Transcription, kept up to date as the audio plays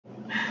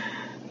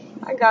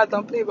My God,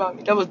 don't play about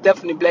me. That was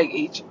definitely black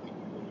H.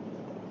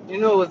 You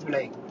know it was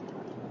black.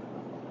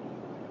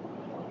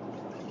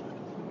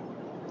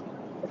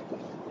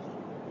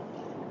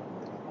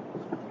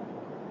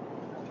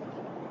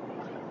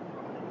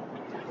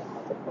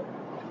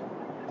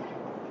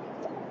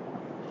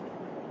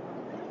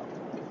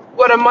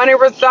 Where the money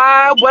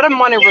reside? Where the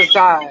money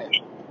reside?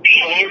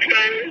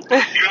 Okay.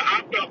 Yeah,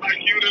 I felt like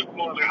you this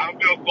morning. I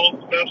felt so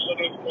special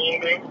this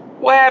morning.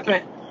 What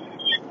happened?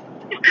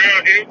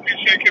 Girl, MC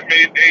Shaker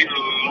made a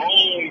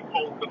long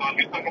post about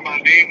me, talking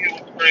about me and his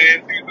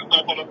friends. He used to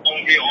talk on the phone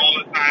with me all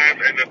the time,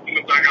 and as soon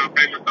as I got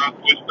famous, I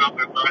switched up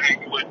and started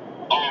hanging with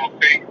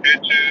fake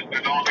bitches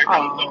and all that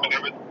kind of stuff and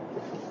everything.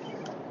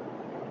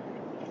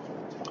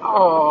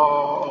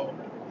 Oh.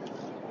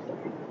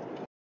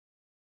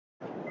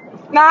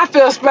 Now I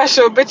feel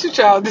special, bitch. You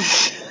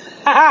childish.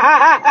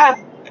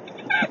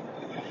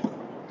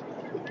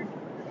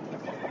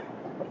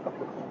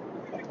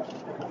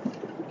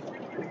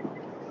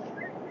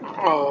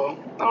 Oh,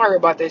 don't worry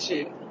about that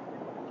shit.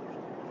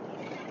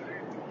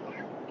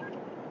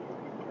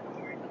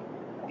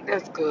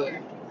 That's good.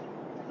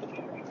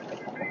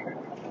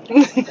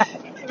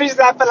 Bitch,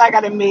 I feel like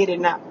I done made it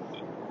now.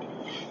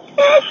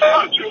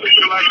 I truly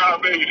feel like I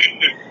made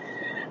it.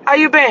 How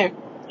you been?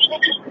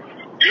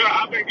 Yeah,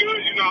 I've been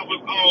good. You know, I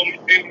was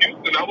in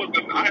Houston. I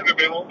haven't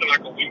been home in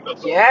like a week or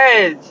so.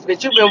 Yes,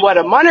 bitch, you been where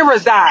the money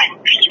reside.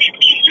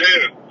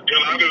 Yeah,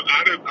 girl, I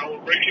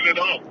was breaking it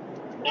up.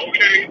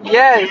 Okay.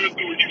 Yes.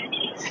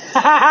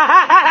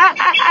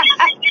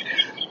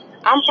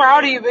 I'm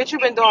proud of you, bitch. You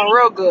been doing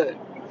real good.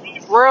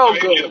 Real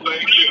Thank good. you,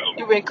 thank you.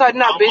 You been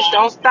cutting up, bitch.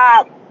 Don't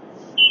stop.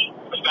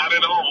 Not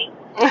at all.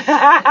 Not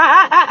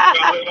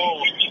at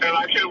all. And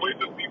I can't wait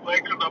to see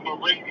Blake because I'm a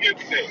ring his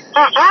neck.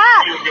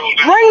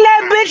 Ring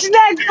that bitch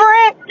neck,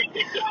 friend.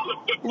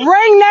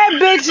 Ring that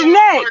bitch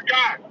neck.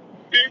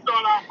 He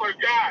thought I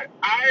forgot.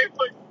 I ain't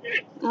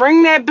forget.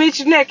 Ring that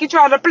bitch neck. He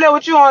tried to play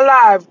with you on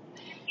live.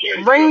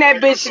 Ring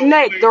that bitch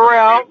neck,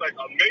 Darrell. Like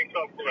a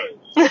makeup brush.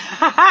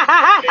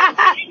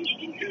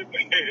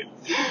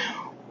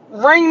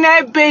 Ring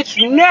that bitch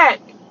neck.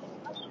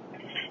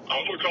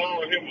 I'm gonna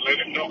call him, let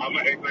him know I'm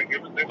gonna act like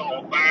everything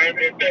on fine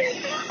and down.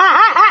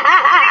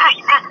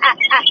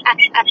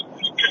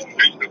 Can't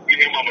wait to see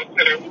him. I'm gonna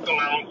tell that hookah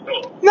lounge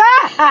door.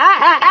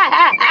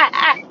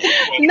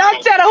 No,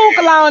 tell the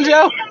hookah lounge,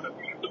 yo.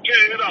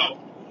 Get it off.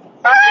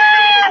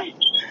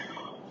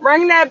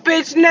 Ring that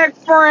bitch neck,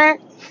 friend.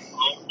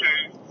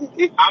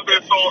 Okay. I've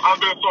been so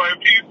in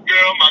peace,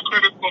 girl. My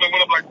credit score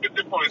went up like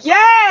 50 points.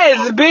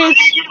 Yes, bitch.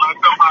 I get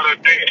myself out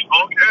of debt.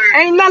 Okay.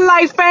 Ain't nothing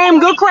like fame,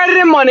 good credit,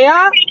 and money,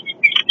 huh?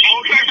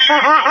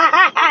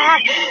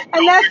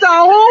 And that's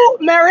on who?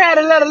 Mary had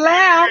a little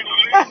lamb.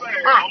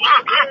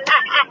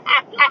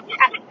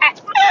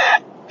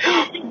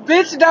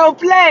 Bitch, don't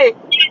play.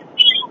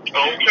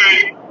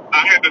 Okay.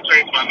 I had to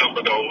change my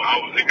number though.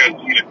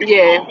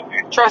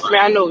 Yeah, trust me,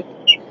 I know.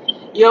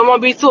 You don't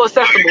want to be too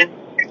accessible.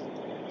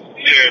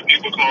 Yeah,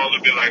 people call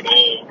and be like,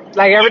 oh.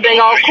 Like everything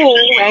all cool.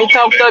 Ain't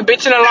talked to a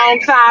bitch in a long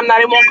time. Now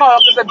they won't call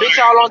because a bitch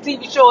all on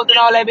TV shows and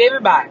all that, baby.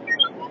 Bye.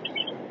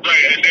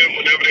 Right, and then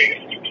whenever they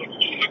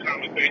conclude the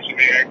conversation,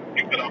 they ask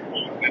me could I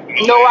post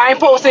it. No, I ain't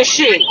posting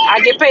shit. I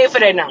get paid for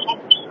that now.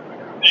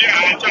 Yeah,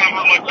 I tell them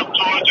how much I'm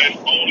charging.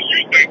 Oh,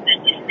 you think you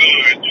do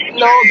good.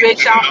 No,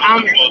 bitch,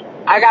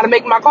 I gotta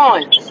make my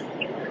coins.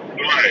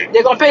 Right.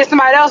 They're gonna pay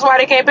somebody else why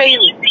they can't pay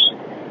you.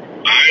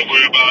 I ain't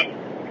worried about it.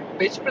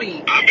 Bitch,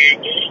 please. I mean,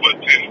 over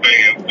 10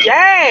 bands.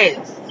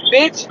 Yes,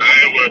 bitch. I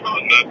ain't worried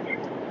about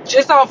nothing.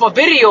 Just off a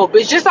video,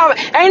 bitch. Just off.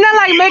 Ain't nothing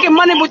like making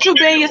money with you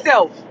being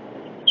yourself.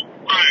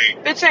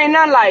 Right. Bitch, ain't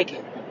nothing like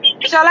it.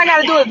 Bitch, all I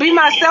gotta do is be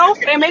myself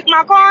and make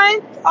my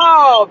coins.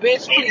 Oh,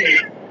 bitch,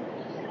 please.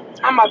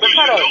 I'm about to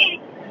cut up.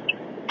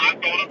 I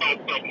thought about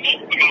something.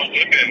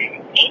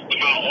 Most of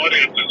my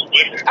audience is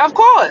women. Of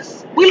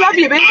course. We love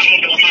you, bitch. I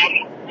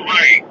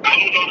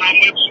don't know how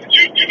much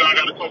you know, I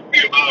gotta talk to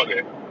you about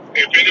it.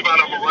 If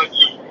anybody I'm gonna run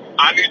to,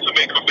 I need to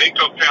make a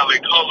makeup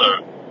palette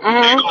color.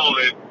 They call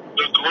it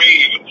the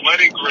green,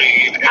 money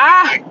green, and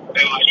like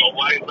a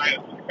white light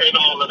and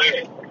all of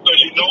that. So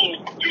you know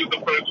you're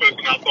the first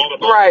person I thought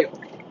about. Right.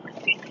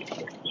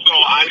 So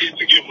I need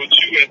to get with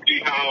you and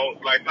see how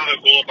to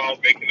go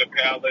about making the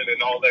palette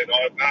and all that,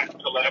 or not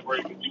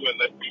collaborate with you and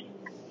let you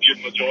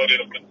get majority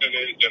of the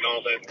percentage and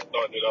all that, and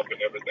starting it up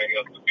and everything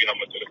else to see how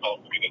much it'll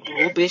cost me to do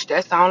that. Oh, bitch,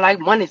 that sound like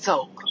money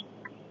talk.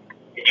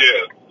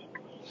 Yeah.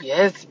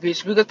 Yes,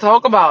 bitch, we could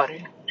talk about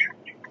it.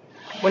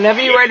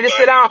 Whenever you're ready to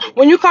sit down.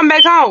 When you come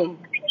back home?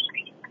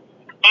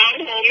 I'm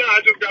home now.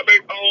 I just got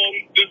back home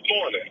this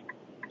morning.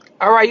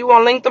 All right, you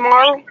want to link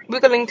tomorrow? We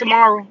can link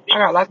tomorrow. I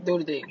got a lot to do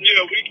today.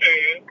 Yeah, we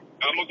can.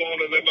 I'm going to go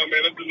on and let my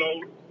manager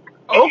know.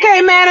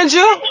 Okay, manager.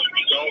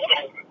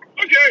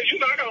 Okay, you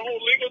know I got a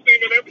whole legal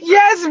team and everything.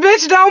 Yes,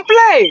 bitch, don't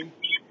play.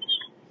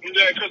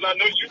 Yeah, because I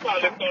know you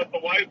probably saw the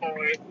white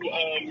boy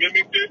who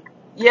mimicked it.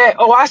 Yeah,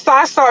 oh, I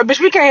saw it. Bitch,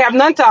 we can't have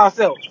none to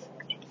ourselves.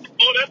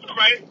 Oh, that's all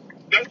right.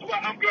 That's why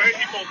I'm glad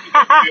you posted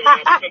that video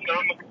now, because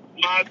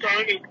my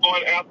attorney's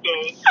going after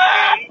him,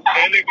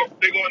 and they're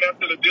going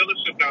after the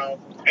dealership now.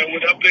 And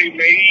whatever they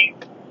made,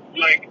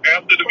 like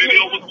after the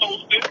video was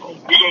posted,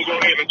 we're gonna go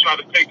ahead and try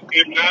to take,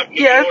 if not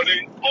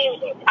majority, all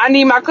of it. I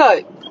need my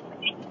cut.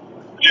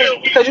 Yeah,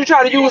 because you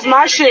try to use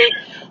my shit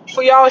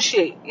for y'all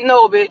shit.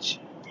 No, bitch.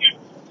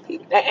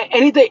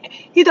 And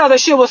he thought that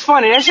shit was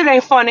funny. That shit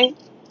ain't funny.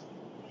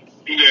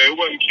 Yeah, it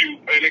wasn't cute,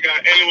 and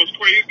it was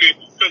crazy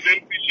because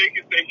MC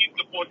Shaky said he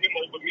support him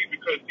over me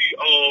because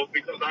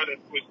I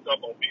didn't switch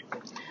up on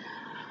people.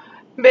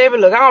 Baby,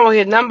 look, I don't want to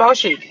hear nothing about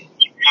Shaky.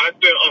 I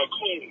said,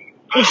 cool.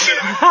 I said,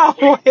 I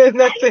don't want to hear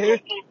nothing. I was gonna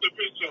post the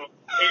picture.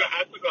 I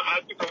took a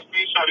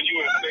screenshot of you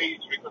on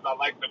stage because I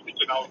liked the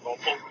picture that I was gonna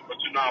post it, but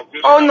you know I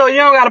really. Oh no, you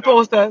don't gotta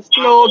post us.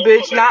 No,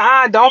 bitch.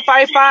 Nah, don't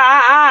fight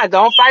fire.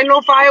 Don't fight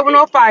no fire with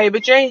no fire.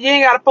 But you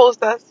ain't gotta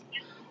post us.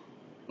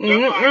 That's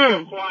why I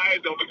kept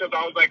quiet though, because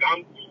I was like, I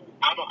don't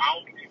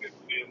need this.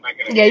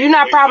 Yeah, you're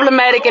not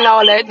problematic and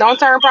all that. Don't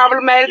turn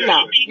problematic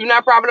now. You're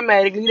not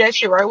problematic. Leave that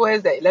shit right where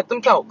it's at. Let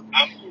them talk.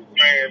 I'm too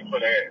grand for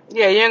that.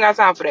 Yeah, you ain't got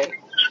time for that.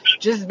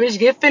 Just, bitch,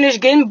 get finished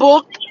getting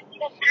booked.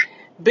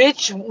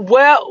 Bitch,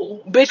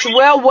 well,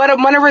 where the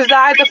money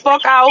reside, the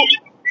fuck out.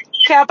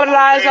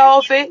 Capitalize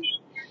off it.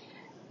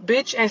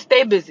 Bitch, and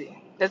stay busy.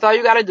 That's all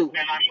you gotta do.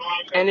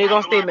 And they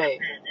gonna stay mad.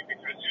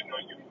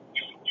 Because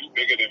you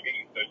bigger than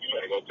me, so you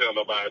ain't gonna tell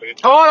nobody.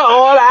 Hold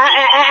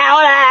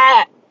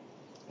on.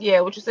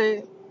 Yeah, what you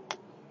said?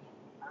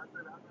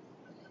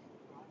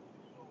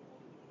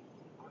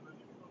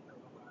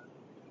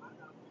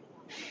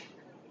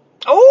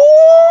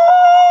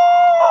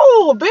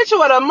 Oh, bitch,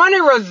 where the money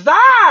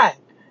reside.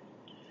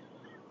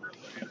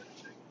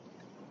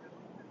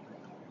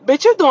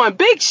 Bitch, you doing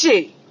big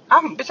shit.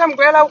 I'm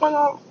glad I went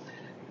on.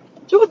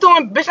 You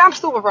doing, bitch, I'm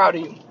super proud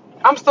of you.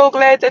 I'm so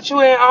glad that you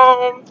ain't,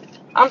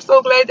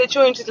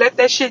 just let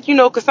that shit,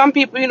 cause some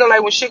people,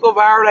 like when shit go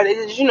viral, like, they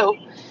just,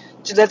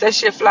 just let that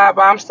shit fly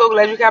by. I'm so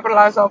glad you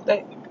capitalized off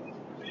that.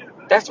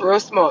 That's real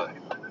smart.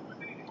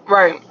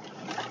 Right.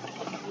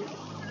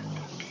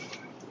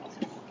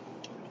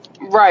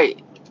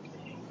 Right.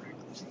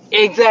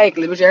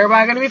 Exactly. But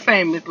everybody gonna be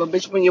famous. But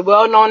bitch, when you're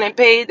well known and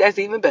paid, that's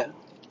even better.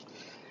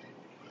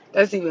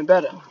 That's even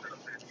better.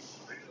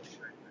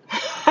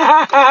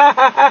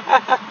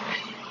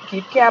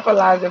 Keep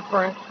capitalizing,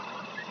 friend.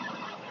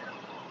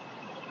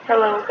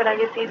 Hello, can I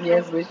get these?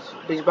 Yes, bitch.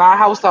 Bitch, buy a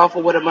house off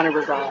of where the money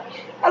resides.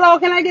 Hello,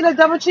 can I get a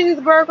double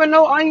cheeseburger,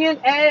 no onion,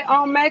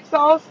 add mac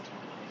sauce,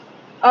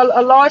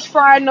 a large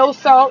fry, no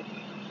salt,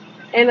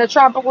 and a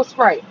tropical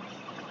Sprite.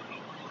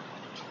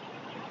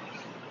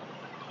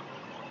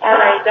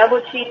 Alright,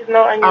 double cheese,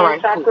 no onion,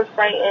 Alright, chocolate cool.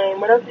 Sprite,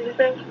 and what else did you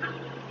say?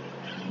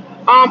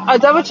 A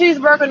double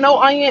cheeseburger, no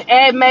onion,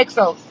 add mac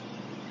sauce.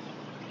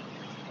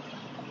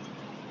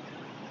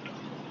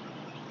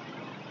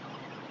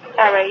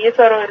 Alright, your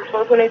total is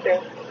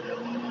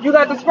 $4.23. You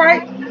got the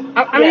Sprite? I mean, you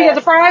got Yeah.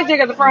 the fries? You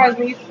got the fries,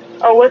 niece.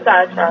 Oh, what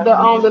size fries?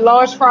 The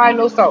large fry,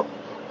 no salt.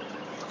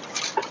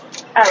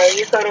 Alright,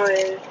 your total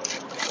is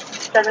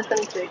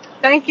 $7.26.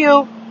 Thank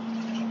you.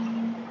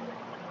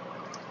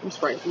 I'm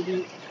Sprite,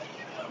 dude.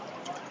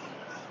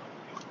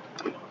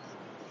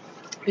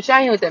 Bitch, I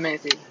ain't hear what that man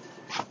said.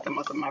 That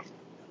must have my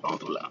phone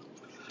too loud.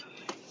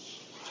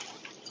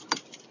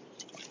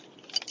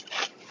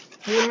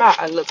 You know,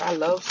 look, I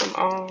love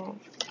some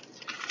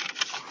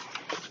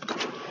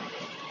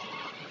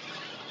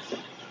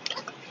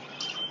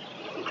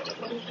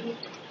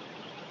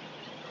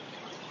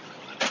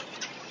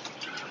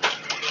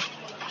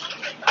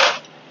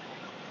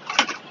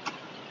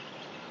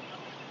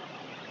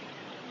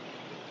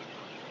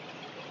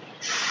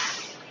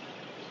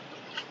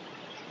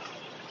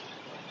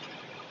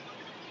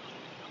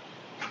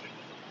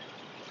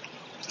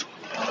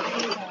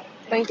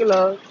Thank you,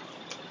 love.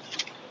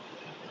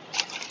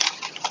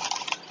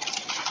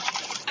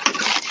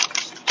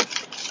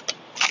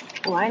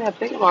 Oh, I ain't have to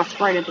think about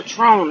Sprite and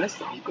Patron. That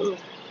sounds good.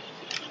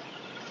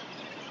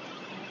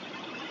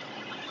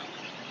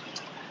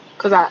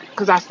 Cause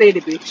I said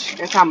it, bitch.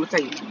 That's how I'm gonna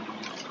tell you.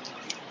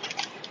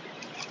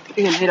 You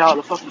can hit all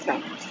the fucking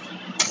things.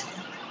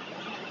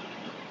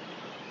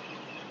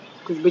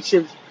 Cause bitch,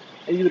 if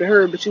you would have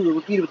heard, but you would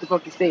repeat what the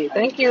fuck you said.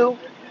 Thank you.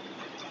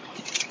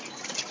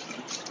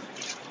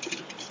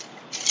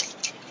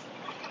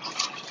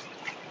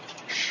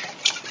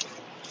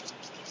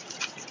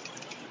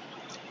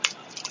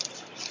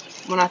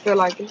 When I feel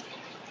like it.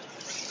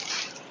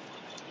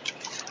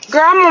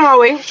 Girl, I'm on my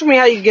way. Show me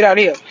how you get out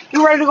of here.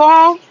 You ready to go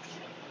home?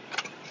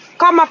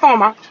 Call my phone,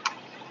 ma.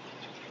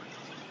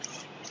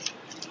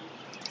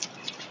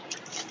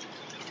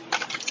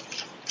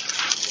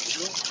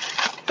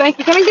 Thank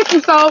you. Can I get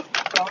some salt?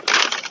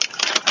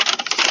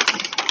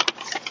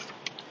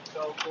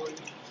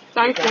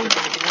 Thank you.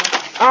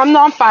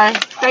 No, I'm fine.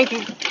 Thank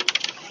you.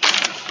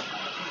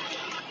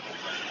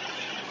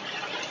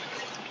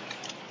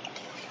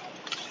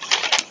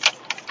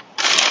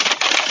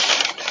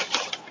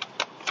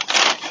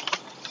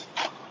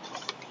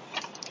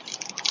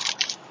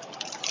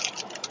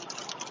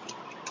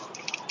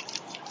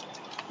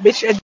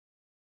 Bitch,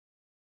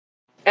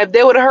 If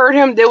they would have heard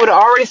him, they would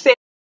have already said,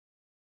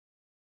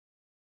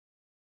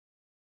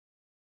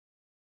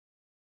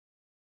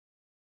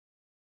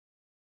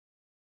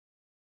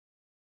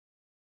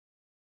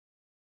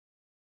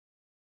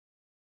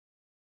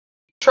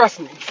 trust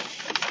me.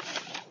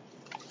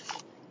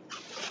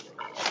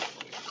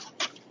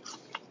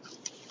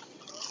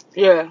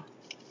 Yeah.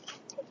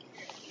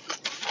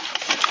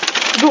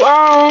 Do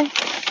what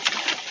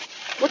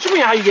you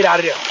mean? How you get out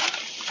of there?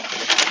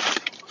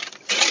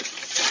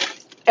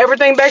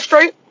 Everything back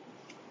straight?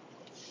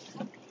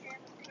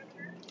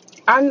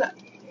 I kn-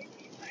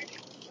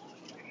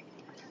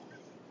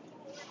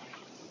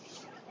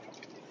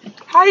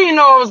 How do you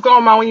know I was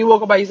gone, man, when you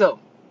woke up by yourself?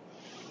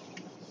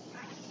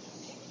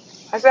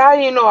 I said, how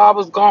do you know I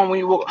was gone when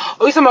you woke up?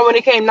 Oh, you talking about when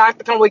they came knock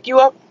to come wake you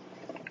up?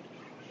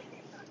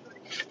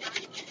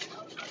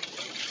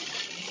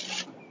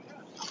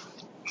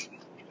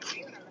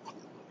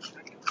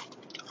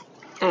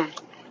 Mm,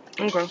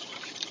 okay.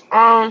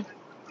 Um.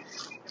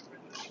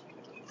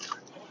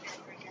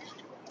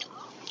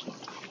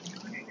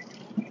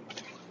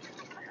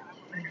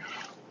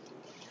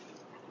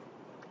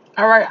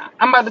 All right.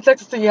 I'm about to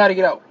text it to you how to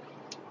get out.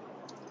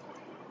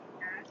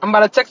 I'm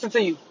about to text it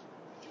to you.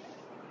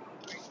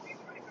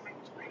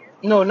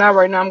 No, not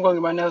right now. I'm going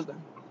to get my nails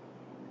done.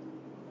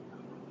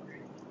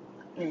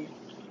 Mm.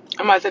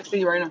 I'm about to text it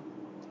to you right now.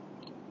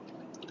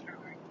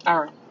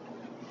 All right.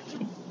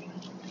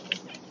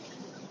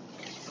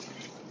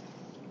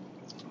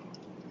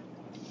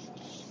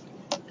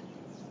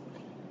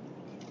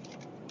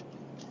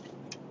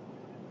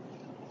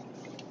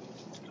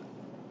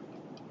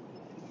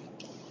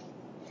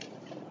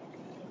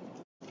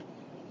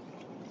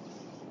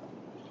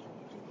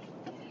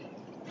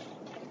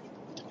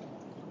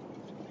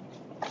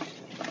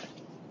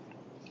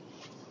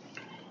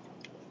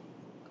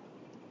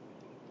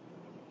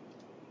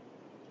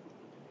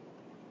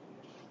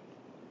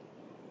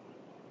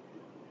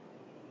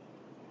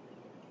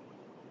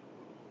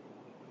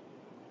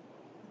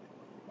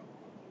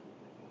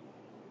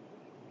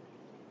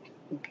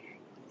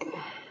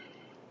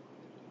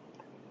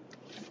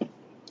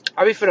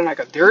 I be feeling like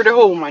a dirty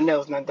hole when my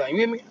nails not done. You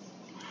hear me?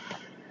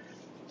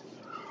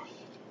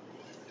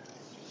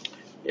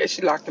 Yeah,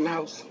 she locked in the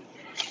house.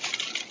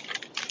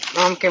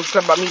 Mom came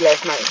slept by me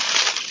last night.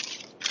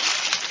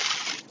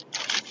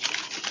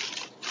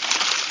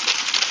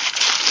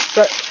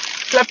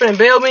 Slept in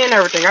bed me and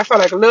everything. I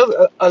felt like a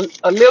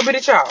little bitty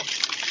child.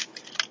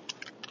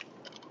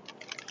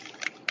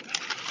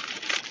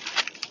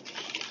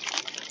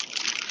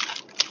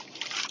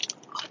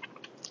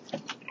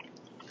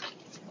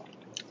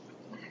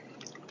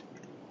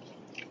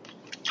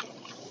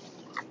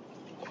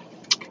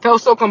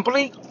 Felt so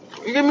complete.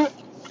 You get me?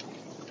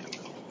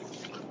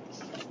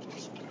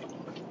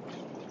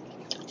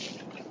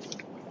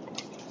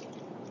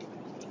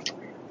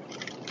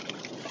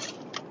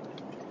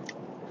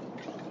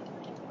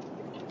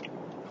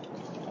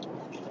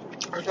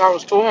 I thought I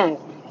was too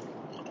hungry.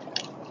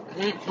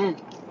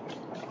 Mm-hmm.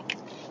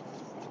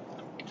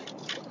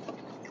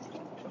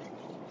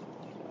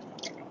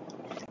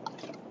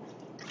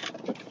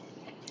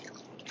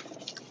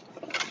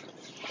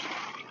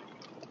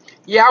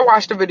 Yeah, I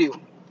watched the video.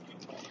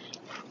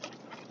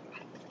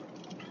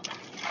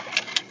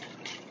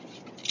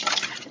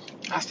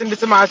 I sent it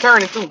to my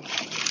attorney too.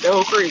 They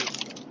were crazy.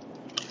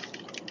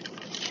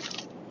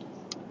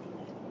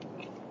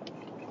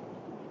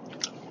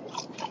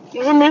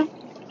 You hear me?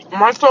 When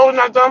my toes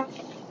not done,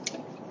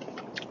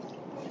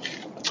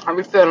 I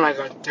be feeling like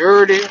a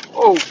dirty.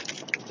 Oh,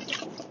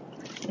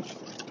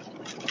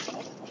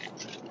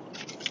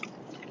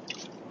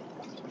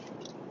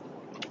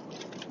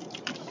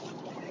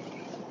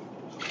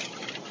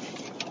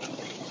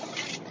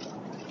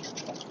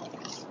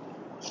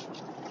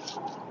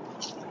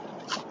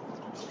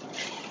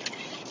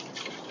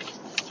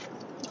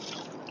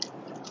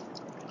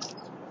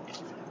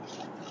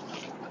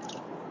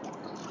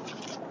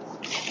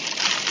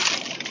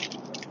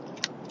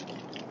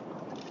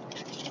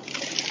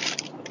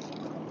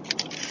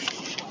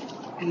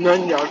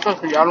 nothing, y'all.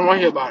 Trust me, y'all don't want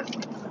to hear about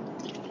it.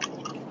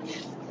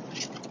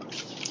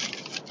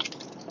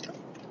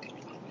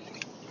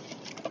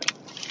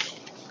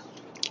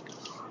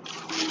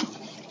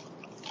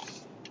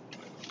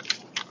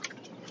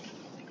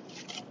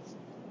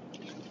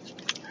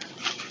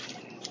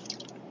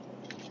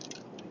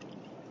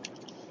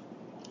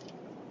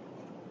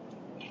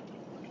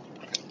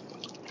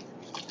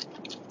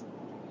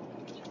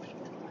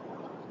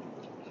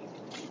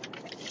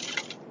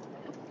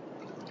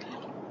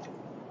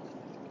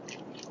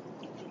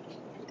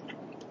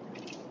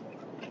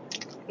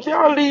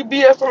 Y'all leave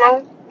BS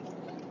alone.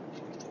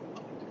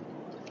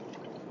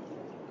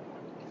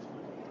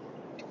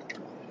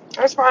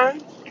 That's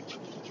fine.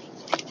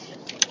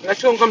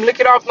 Let you come lick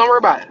it off. Don't worry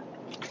about it.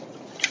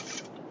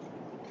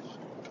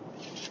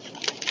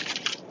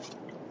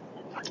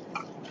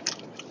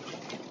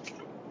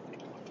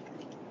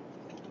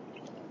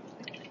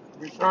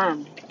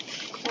 I'm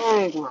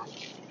hungry.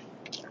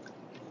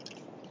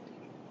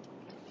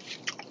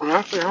 When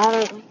I say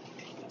hungry,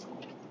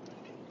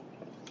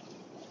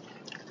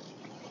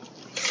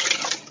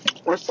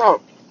 What's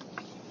up?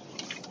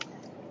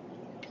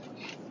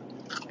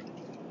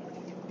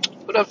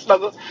 What up,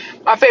 slugger?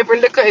 My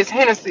favorite liquor is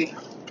Hennessy,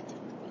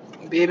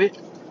 baby.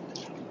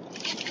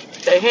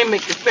 That him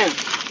make you spin,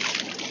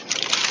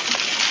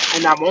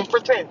 and I won't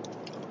pretend.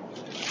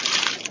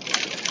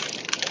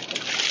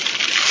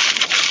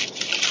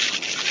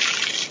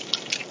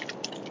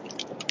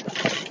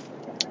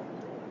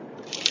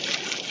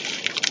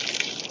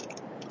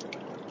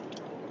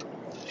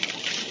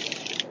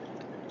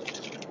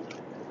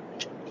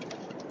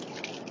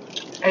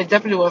 It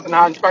definitely wasn't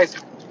hot and spicy.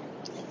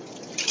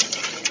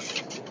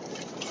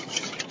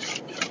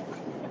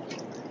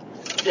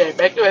 Yeah,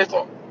 back to that.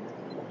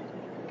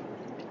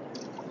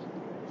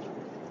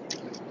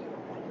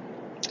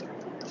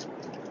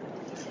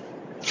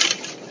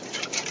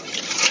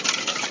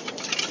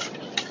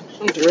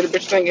 The really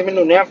bitch ain't giving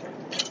no nap.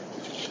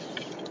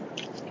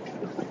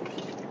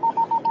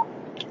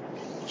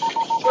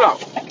 Chill out.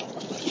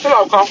 Chill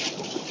out, Carl.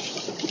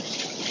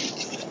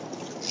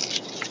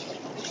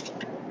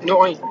 No,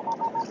 I ain't.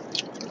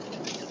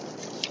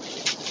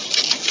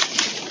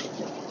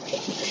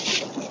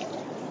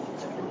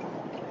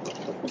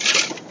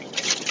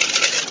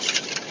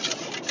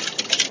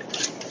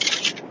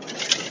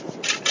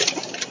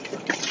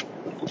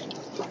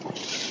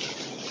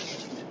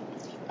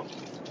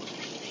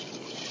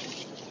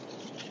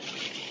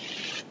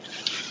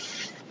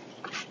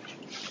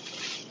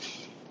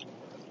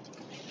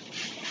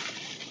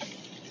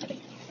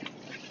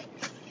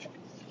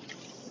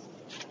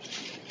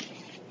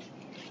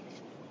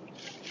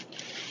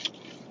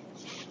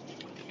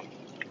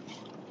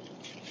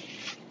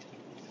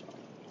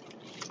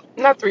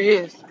 Not 3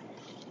 years.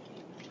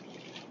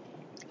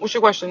 What's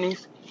your question,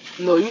 niece?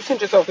 No, you sent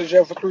yourself to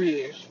jail for 3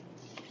 years.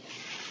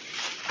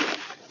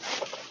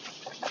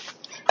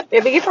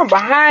 Baby, get from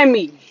behind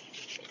me.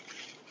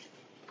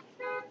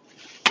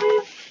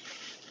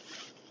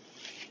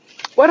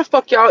 Where the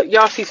fuck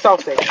y'all see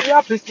Sauce at?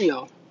 Y'all piss me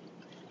off.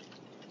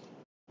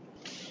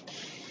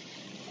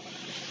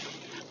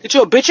 Get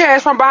your bitch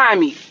ass from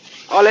behind me.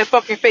 All that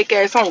fucking fake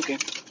ass honking.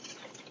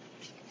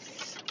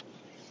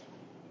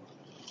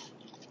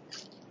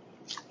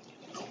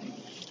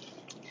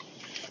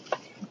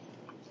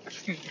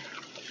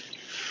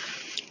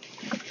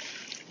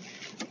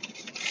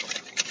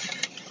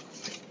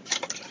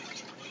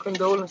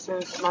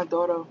 Condolences, my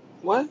daughter.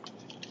 What?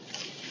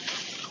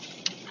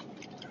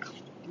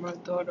 My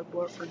daughter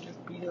boyfriend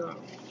just beat her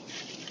up.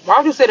 Why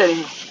would you say that to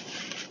him?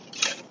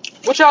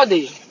 What y'all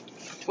did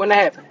when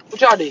that happened? What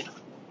y'all did?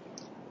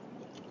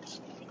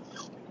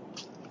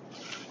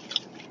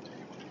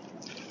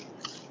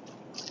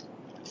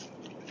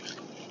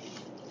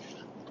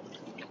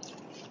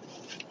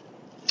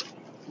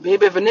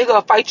 Baby, if a nigga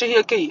will fight you,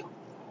 he'll kill you.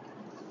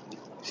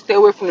 Stay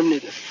away from them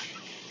niggas.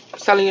 I'm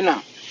telling you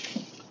now.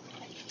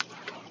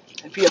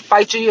 If he'll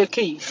fight you, he'll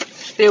kill you.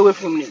 Stay away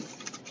from them niggas.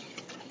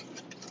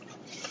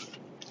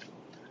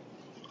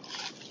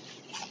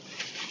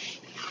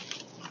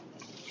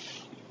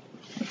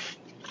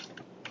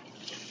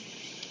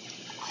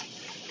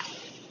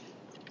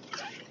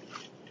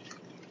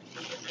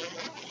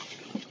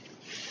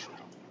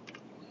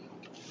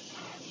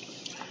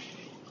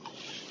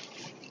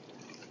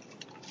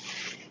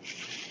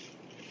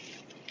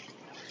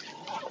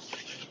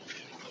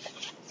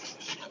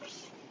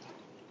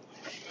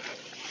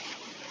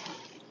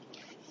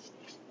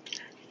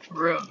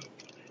 Real.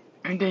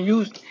 And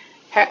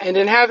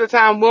then half the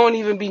time we don't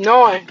even be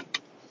knowing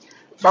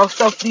about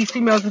stuff these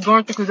females are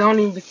going through because they don't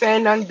even be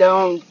saying nothing. They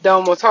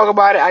don't want to talk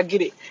about it. I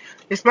get it.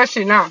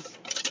 Especially now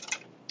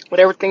with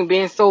everything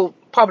being so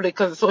public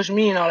because of social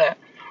media and all that.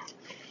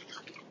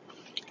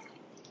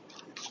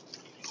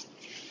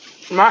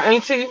 My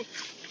auntie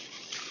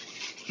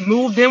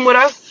moved in with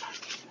us.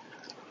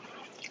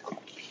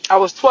 I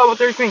was 12 or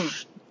 13.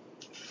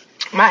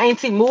 My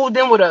auntie moved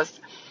in with us.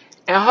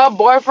 And her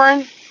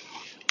boyfriend,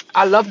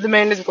 I love the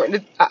man.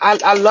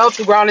 I love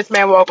the ground this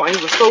man walked on.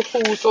 He was so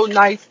cool, so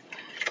nice.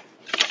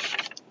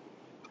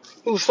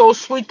 He was so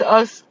sweet to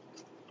us.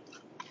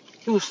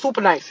 He was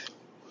super nice.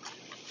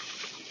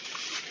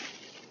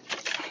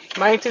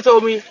 My auntie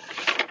told me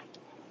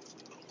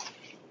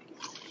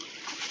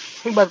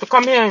he about to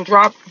come here and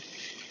drop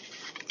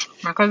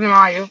my cousin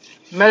Maya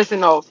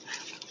medicine off.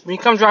 When he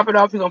come drop it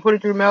off, he gonna put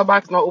it through the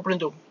mailbox and I'll open the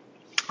door.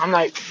 I'm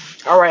like,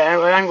 alright, I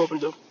ain't gonna open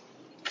the door.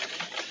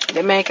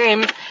 That man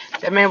came.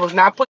 That man was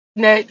not putting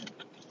that.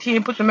 He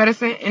didn't put the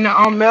medicine in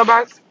the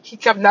mailbox. He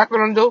kept knocking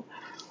on the door.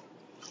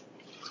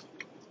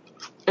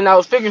 And I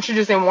was figuring she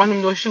just didn't want him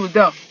to know she was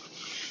dumb.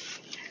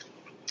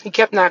 He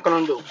kept knocking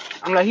on the door.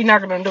 I'm like, he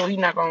knocking on the door. He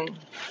not gonna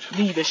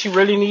leave. And she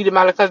really needed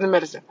my cousin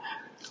medicine.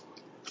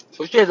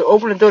 So she had to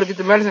open the door to get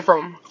the medicine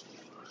from him.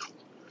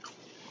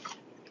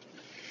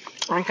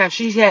 And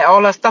she had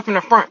all that stuff in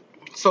the front.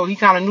 So he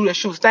kind of knew that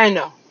she was staying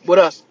there with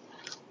us.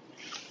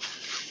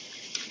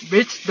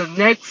 Bitch, the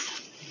next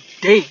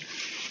day,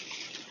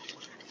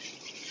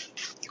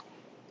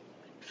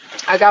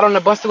 I got on the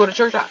bus to go to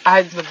church. I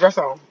had the dress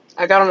on.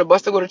 I got on the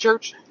bus to go to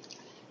church.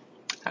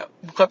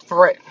 Cut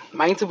for it.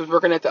 My auntie was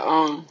working at the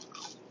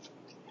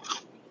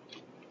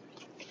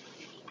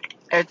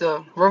at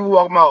the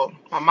Riverwalk Mall.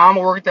 My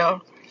mama worked there.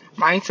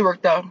 My auntie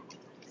worked there.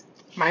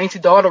 My auntie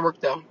daughter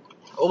worked there.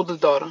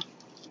 Oldest daughter.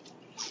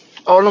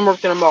 All of them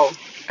worked in the mall.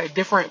 At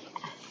different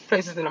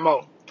places in the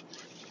mall.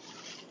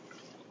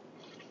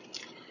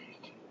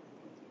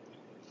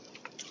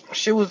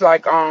 She was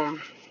like,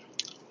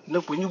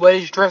 look, when you wear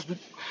this dress,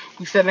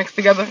 we sat next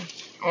together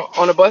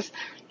on the bus.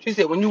 She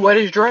said, when you wear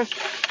this dress,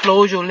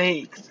 close your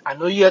legs. I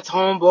know you're a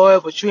tomboy,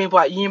 but you ain't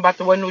about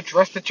to wear no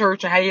dress to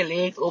church and have your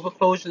legs open,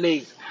 close your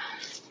legs.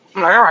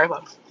 I'm like, alright,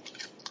 well.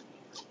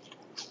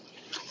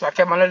 So I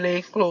kept my little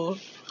legs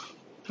closed,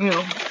 you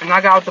know, and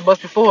I got out the bus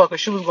before her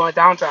because she was going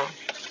downtown.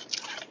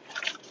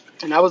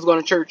 And I was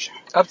going to church,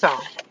 uptown.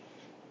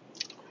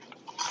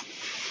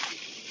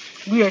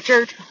 We at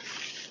church.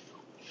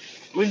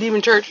 We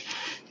leaving church.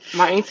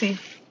 My auntie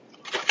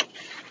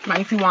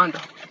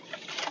Wanda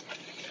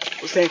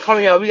was saying, come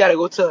here, we gotta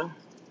go to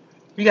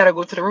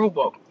the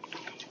Riverwalk.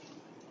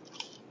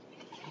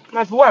 I'm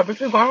like, what? What's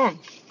going on?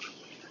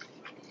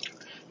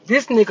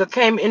 This nigga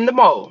came in the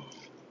mall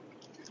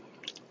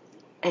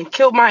and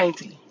killed my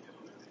auntie.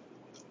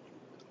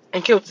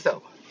 And killed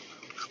himself.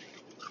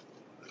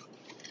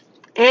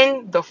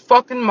 In the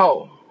fucking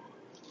mall.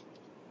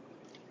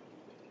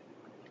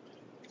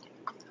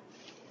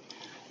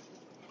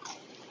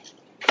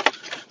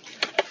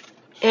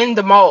 In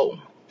the mall.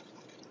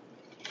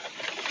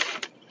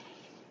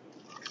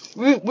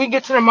 We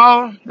get to the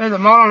mall. There's a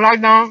mall on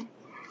lockdown.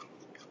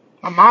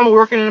 My mama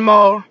working in the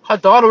mall. Her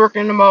daughter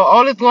working in the mall.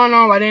 All this going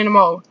on right there in the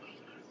mall.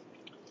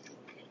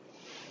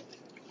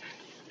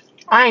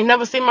 I ain't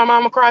never seen my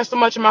mama cry so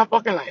much in my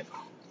fucking life.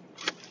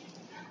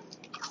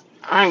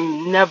 I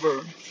ain't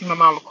never seen my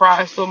mama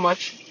cry so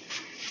much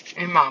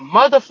in my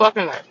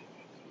motherfucking life.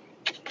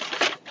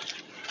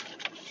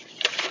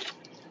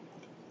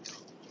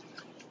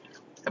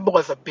 That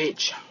boy's a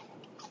bitch.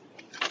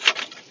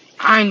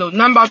 I ain't know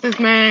nothing about this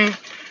man.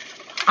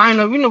 I ain't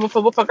know, you know,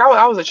 before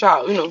I was a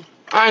child, you know.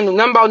 I ain't know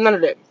nothing about none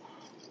of that.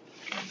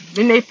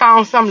 Then they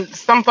found some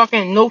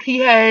fucking note he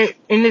had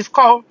in his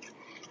car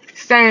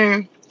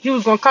saying he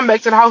was gonna come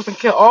back to the house and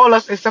kill all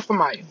us except for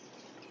Maya.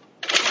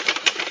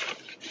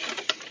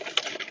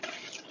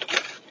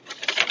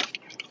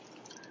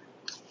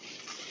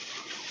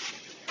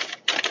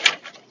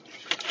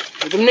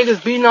 If them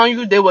niggas beating on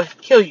you, they will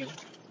kill you.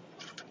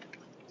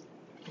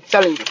 I'm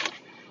telling you.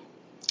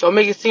 Don't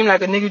make it seem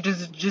like a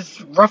nigga just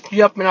roughed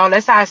you up and all.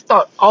 That's how it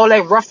start. All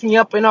that roughing you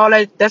up and all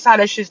that. That's how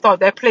that shit start.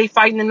 That play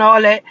fighting and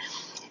all that.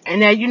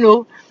 And then, you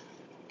know,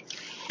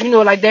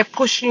 like that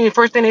pushing you.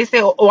 First thing they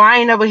say, oh, I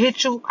ain't never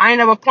hit you. I ain't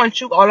never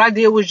punch you. All I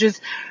did was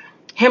just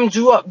hemmed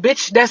you up.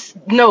 Bitch,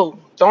 no.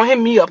 Don't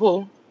hem me up,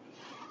 ho.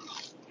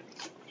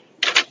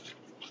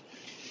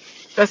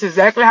 That's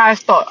exactly how it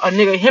start. A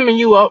nigga hemming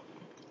you up.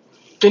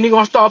 Then he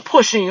gonna start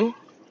pushing you.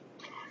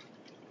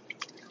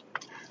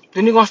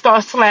 Then he gonna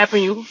start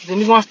slapping you. Then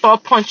he gonna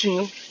start punching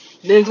you.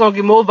 Then it's gonna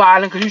get more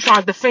violent because you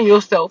trying to defend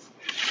yourself.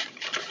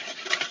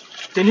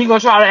 Then he gonna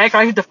try to act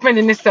like he's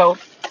defending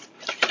himself.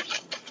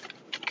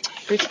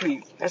 Bitch,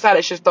 please. That's how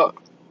that shit start.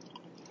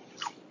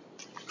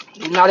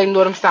 Do not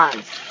ignore them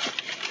signs.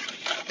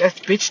 That's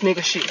bitch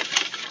nigga shit.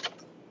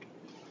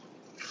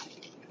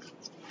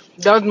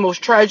 That was the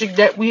most tragic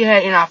death we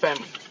had in our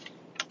family.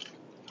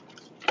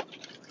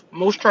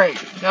 Most tragic.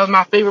 That was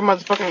my favorite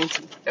motherfucking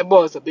auntie. That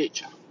boy is a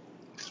bitch.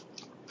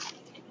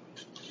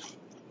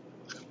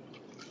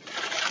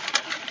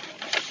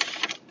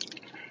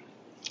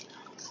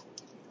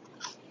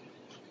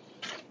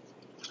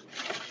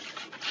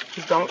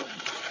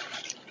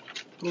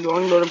 You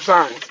don't ignore them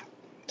signs.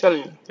 I'm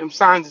telling you, them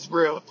signs is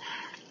real.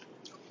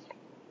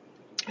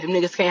 Them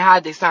niggas can't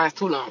hide their signs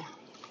too long.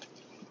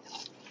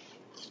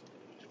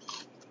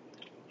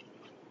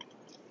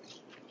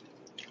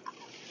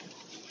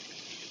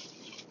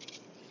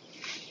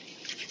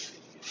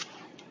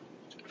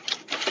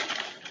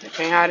 They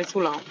can't hide it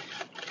too long.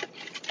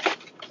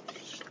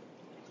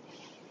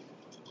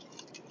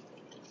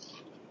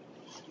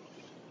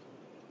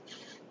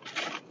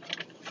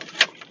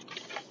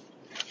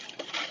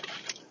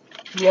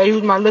 Yeah, he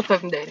was my little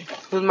cousin daddy.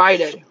 He was my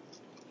daddy.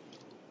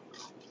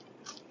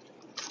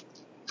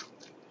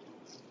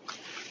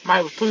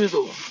 Mine was 2 years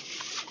old.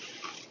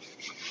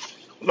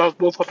 Lost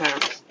both her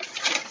parents.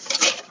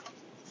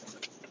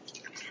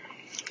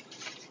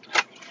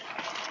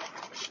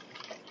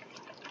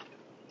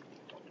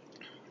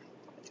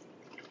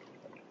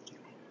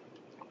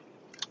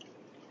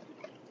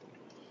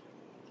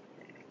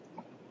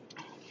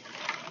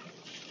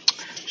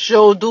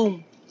 Sure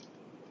do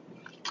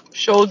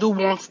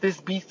wants this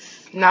beast.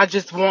 Not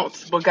just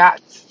wants, but got.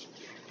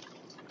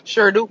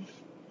 Sure do.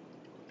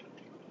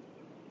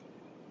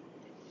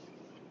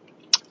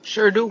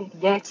 Sure do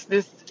wants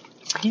this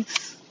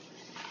beast.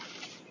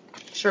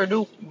 Sure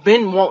do.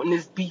 Been wanting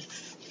this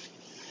beast.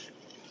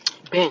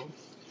 Been.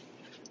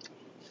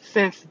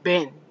 Since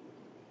been.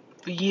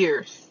 For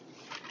years.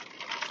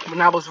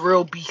 When I was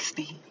real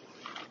beastie.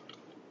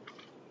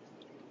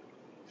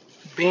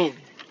 Been,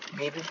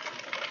 baby.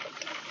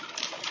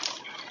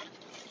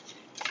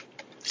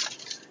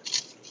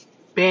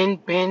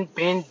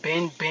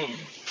 been.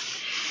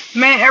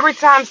 Man, every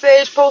time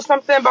Sage posts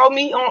something about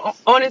me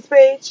on his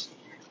page,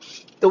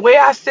 the way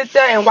I sit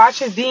there and watch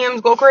his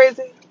DMs go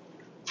crazy,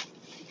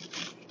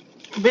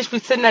 bitch be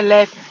sitting there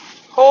laughing.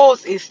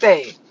 Hoes is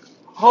sad.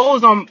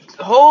 Hoes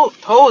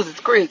is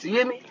crazy, you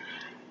hear me?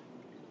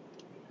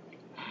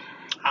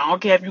 I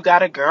don't care if you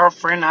got a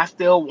girlfriend, I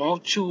still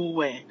want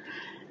you, and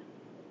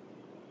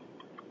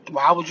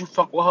why would you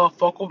fuck with her,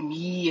 fuck with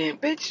me,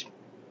 and bitch,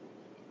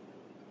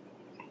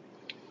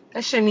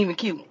 that shit ain't even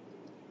cute.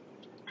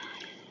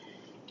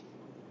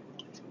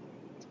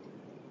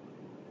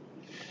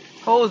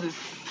 Hoes is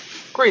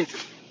crazy.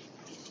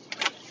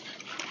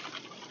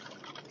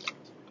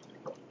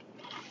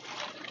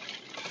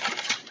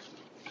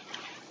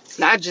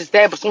 Not just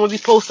that, but soon as he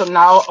posts something,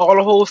 now all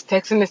the hoes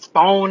texting his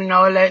phone and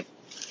all that.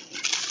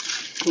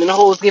 And then the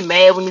hoes get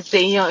mad when he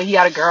say he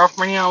got a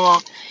girlfriend. He don't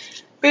want.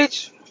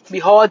 Bitch, be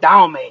hard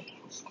down, man.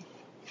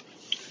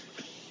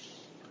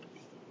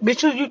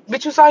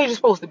 Bitch, you saw he just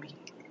supposed to be.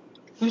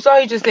 You saw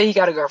he just said he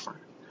got a girlfriend.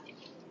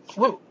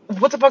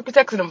 What the fuck you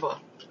texting him for?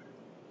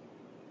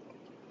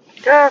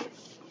 Girl,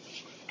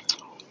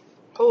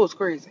 hoes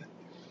crazy.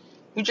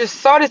 You just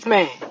saw this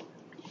man.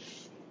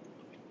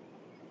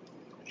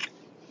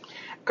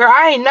 Girl,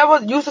 I ain't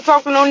never used to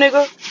talk to no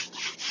nigga.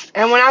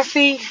 And when I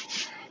see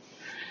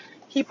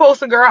he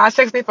posts a girl, I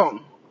text their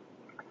phone.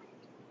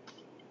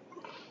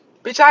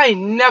 Bitch, I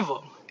ain't never.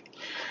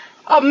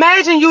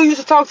 Imagine you used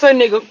to talk to a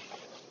nigga.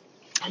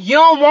 You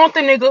don't want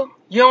the nigga.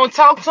 You don't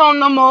talk to him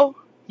no more.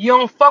 You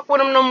don't fuck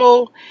with him no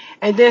more.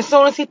 And then as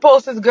soon as he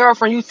posts his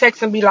girlfriend, you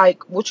text and be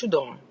like, what you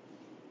doing?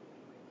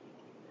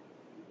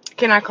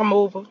 Can I come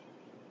over?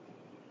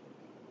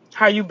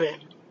 How you been?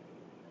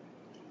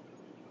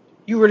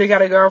 You really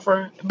got a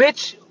girlfriend?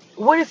 Bitch,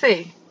 what you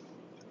say?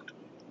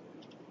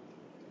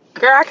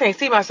 Girl, I can't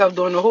see myself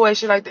doing no whole ass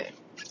shit like that.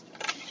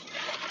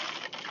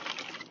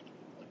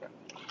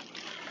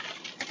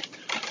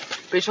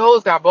 Bitch,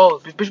 hoes got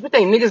balls. Bitch, we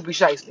think niggas be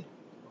shiesty.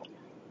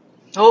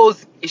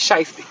 Hoes is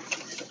shiesty.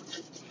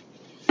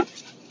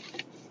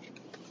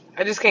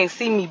 I just can't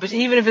see me. Bitch,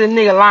 even if it's a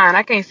nigga lying,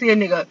 I can't see a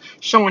nigga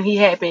showing he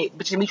happy,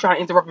 bitch, and me trying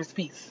to interrupt his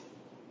peace.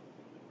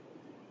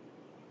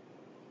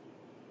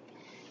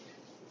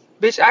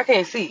 Bitch, I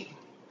can't see.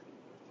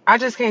 I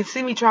just can't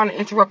see me trying to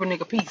interrupt a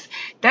nigga peace.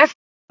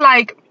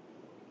 Like,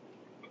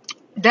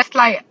 that's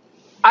like,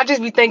 I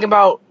just be thinking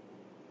about,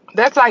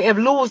 that's like if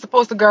Lou was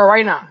supposed to go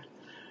right now,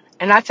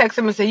 and I text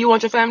him and say, you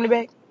want your family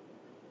back?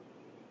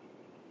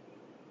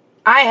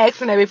 I ain't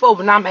asking that before,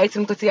 but now I'm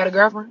asking him because he got a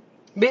girlfriend.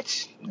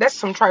 Bitch, that's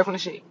some trifling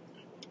shit.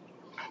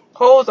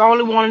 Hoes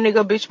only want a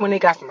nigga, bitch, when they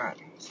got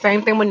somebody.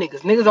 Same thing with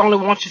niggas. Niggas only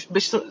want you,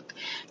 bitch. So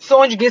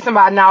soon as you get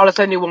somebody, now all of a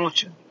sudden they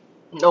want you.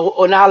 No,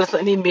 or now all of a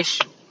sudden they miss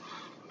you.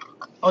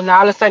 Or now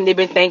all of a sudden they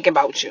been thinking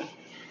about you.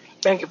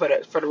 Thank you for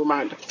the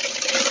reminder.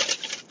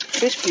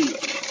 Bitch, please.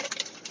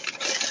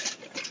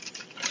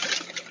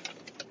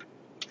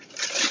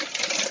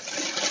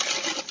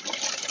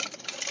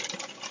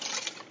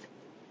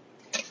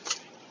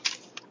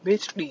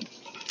 Bitch, please.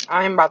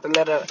 I ain't about to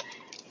let a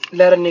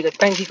nigga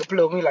think he could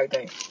play with me like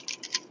that.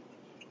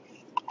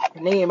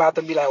 And they ain't about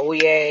to be like, oh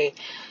yeah,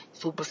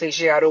 Supa say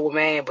she got old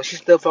man, but she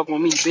still fucking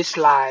with me. Bitch,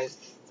 lies.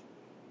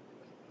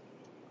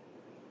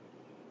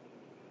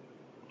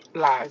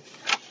 Lies.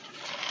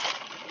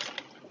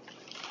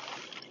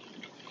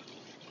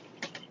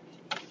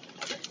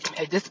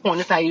 At this point,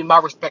 it's not even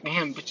about respecting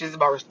him. Bitch, it's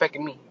about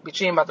respecting me. Bitch,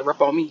 you ain't about to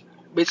rip on me.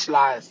 Bitch,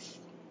 lies.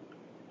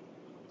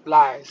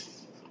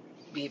 Lies.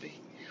 Baby.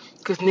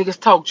 Because niggas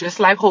talk just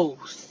like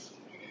hoes.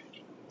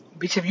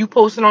 Bitch, if you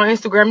posting on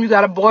Instagram, you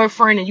got a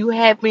boyfriend and you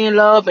happy in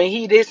love and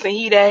he this and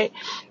he that,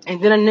 and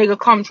then a nigga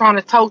come trying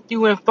to talk to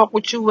you and fuck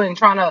with you and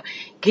trying to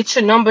get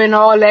your number and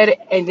all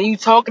that, and then you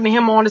talking to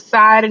him on the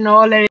side and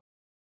all that.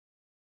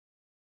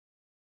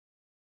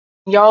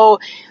 Yo,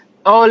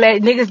 all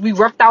that niggas be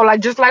roughed out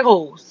like just like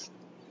hoes.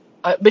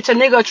 Bitch, a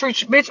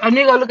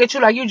nigga look at you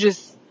like you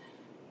just,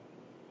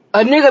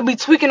 a nigga be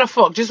tweaking the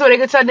fuck just so they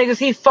can tell niggas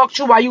he fucked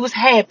you while you was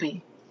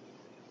happy.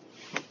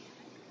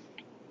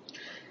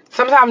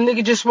 Sometimes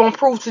niggas just want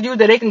proof to you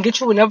that they can get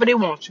you whenever they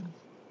want you.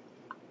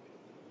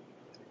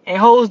 And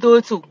hoes do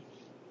it too.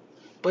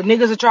 But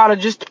niggas will try to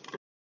just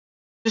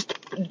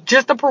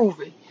to prove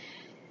it.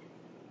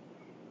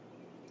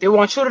 They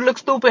want you to look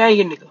stupid and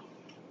your nigga.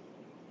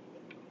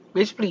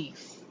 Bitch,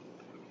 please.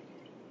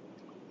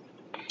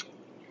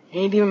 It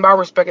ain't even about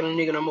respecting a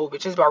nigga no more,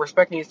 bitch. It's about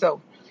respecting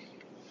yourself.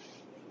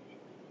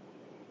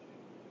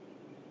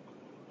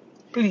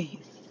 Please.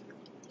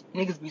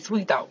 Niggas be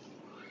sweet out.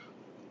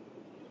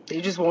 They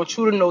just want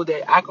you to know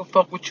that I can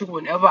fuck with you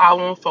whenever I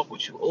want to fuck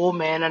with you, old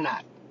man or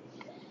not.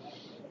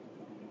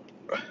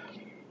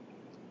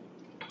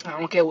 I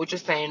don't care what you're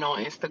saying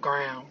on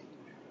Instagram.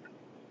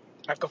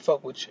 I can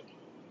fuck with you.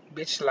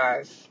 Bitch,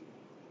 lies.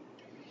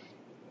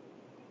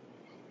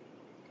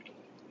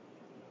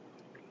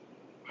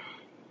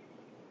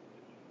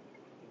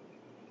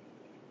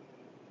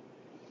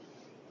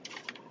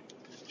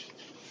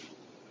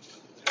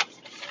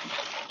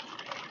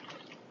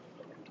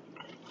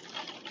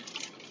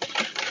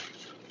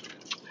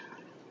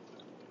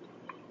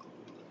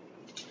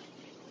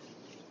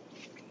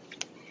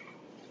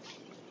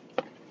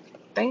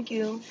 Thank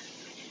you.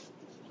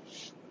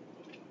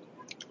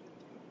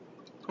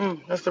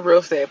 That's the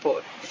real sad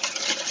part.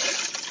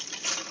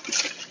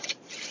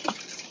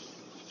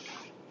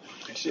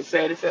 That shit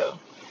sad as hell.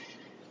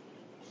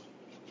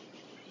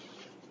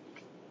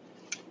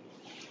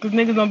 Cause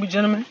niggas don't be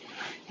gentlemen.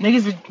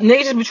 Niggas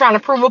just be trying to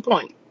prove a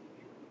point.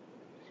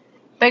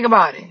 Think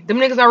about it. Them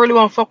niggas don't really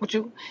want to fuck with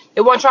you.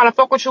 They weren't trying to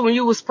fuck with you when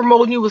you was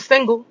promoting you was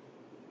single.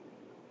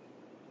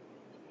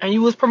 And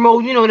you was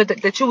promoting, you know,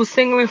 that you was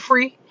single and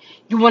free.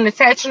 You wasn't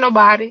attached to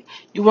nobody.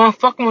 You wasn't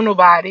fucking with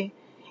nobody.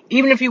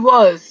 Even if you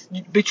was.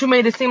 But you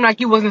made it seem like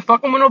you wasn't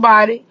fucking with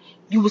nobody.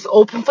 You was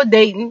open for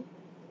dating.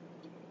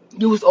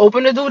 You was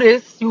open to do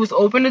this. You was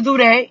open to do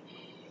that.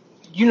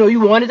 You know, you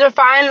wanted to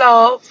find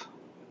love.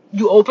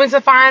 You open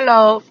to find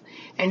love.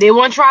 And they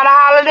weren't trying to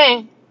holler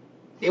then.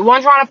 They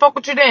weren't trying to fuck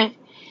with you then.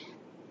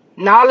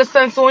 Now all of a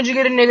sudden, as soon as you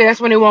get a nigga,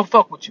 that's when they won't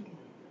fuck with you.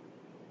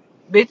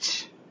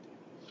 Bitch.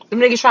 Them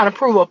niggas trying to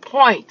prove a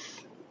point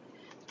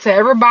to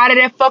everybody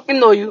that fucking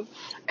know you.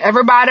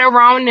 Everybody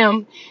around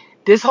them.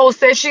 This hoe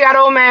says she got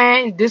old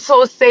man. This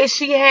hoe says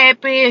she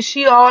happy and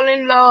she all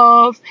in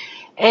love.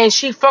 And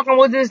she fucking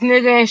with this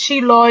nigga and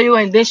she loyal.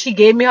 And then she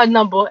gave me her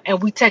number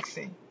and we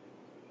texting.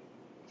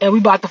 And we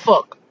about to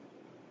fuck.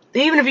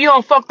 Even if you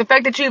don't fuck, the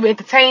fact that you even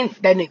entertain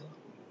that nigga.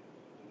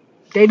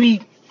 They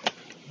be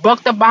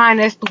bucked up behind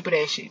that stupid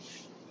ass shit.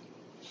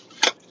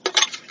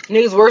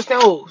 Niggas worse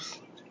than hoes.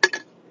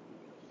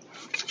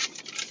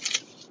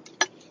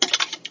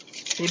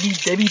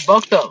 They be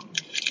bucked up.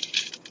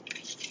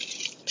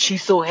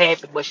 She's so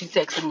happy, but she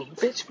texting me.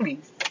 Bitch,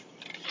 please.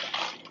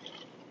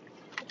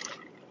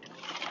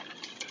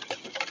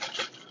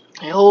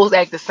 And hoes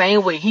act the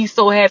same way. He's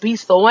so happy.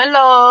 He's so in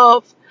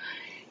love.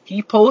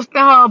 He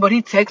posting her, but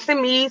he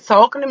texting me,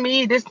 talking to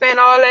me, this, that, and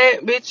all that.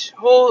 Bitch,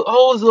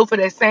 hoes look for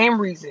that same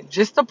reason.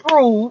 Just to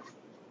prove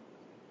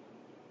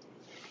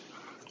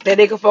that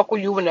they can fuck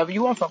with you whenever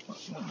you want to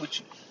fuck with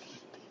you.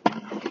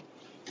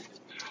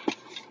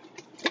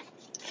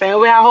 Same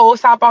way how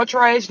hoes hop out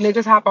trash,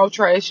 niggas hop out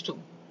trash too.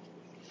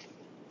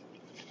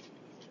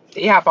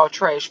 They hop out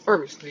trash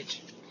first, bitch.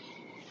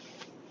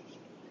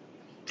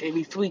 They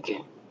be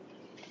tweaking.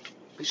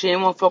 But she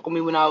ain't want to fuck with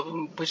me when I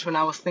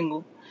was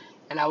single.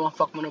 And I won't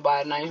fuck with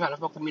nobody. Now you trying to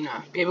fuck with me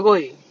now. Baby, go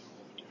ahead.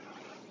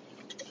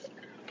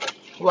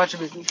 Watch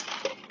your business.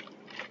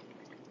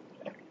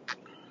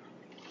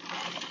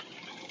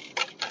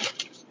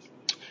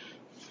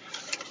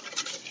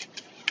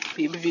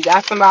 People, if you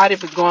got somebody,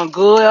 if it's going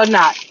good or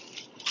not,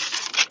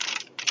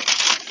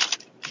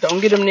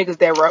 don't get them niggas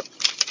that rep.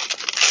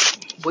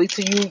 Wait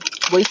till you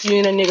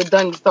and a nigga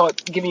done to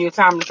start giving your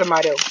time to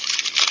somebody else.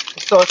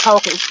 Start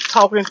talking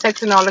and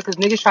texting all that, because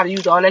niggas try to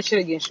use all that shit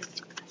against you.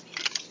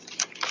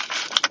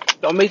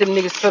 Don't make them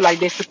niggas feel like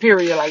they're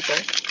superior like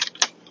that.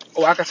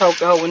 Or I can talk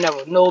to her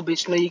whenever. No,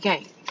 bitch, no, you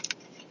can't.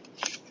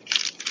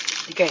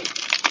 You can't.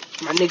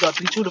 My nigga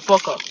beat you the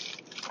fuck up.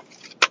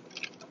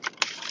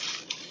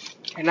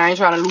 And I ain't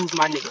trying to lose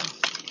my nigga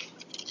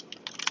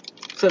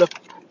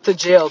to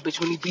jail, bitch.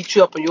 When he beat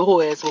you up and your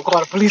whole ass will call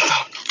the police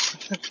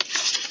officer.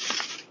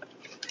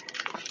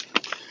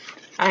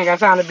 I ain't got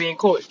time to be in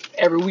court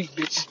every week,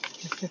 bitch.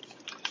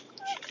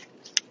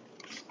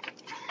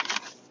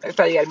 That's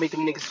how you gotta make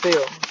them niggas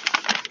feel.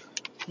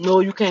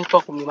 No, you can't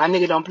fuck with me. My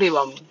nigga don't play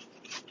about me.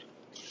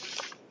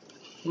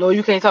 No,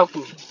 you can't talk to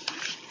me.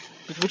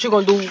 Bitch, what you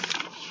gonna do?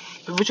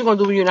 What you gonna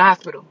do when you're in the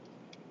hospital?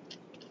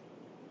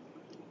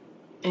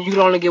 And you can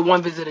only get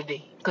one visit a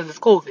day because it's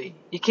COVID.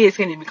 Your kids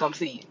can't even come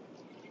see you.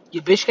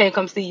 Your bitch can't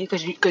come see you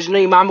because you know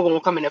your mama gonna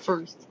come in there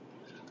first.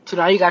 So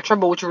now you got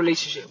trouble with your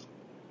relationship.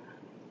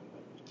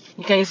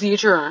 You can't see your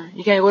children.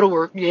 You can't go to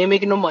work. You ain't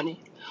making no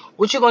money.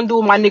 What you gonna do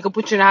when my nigga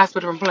put you in the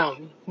hospital and play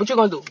on me? What you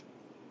gonna do?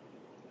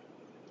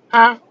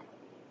 Huh?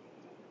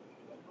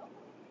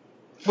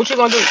 What you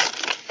gonna do?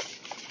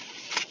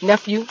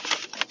 Nephew?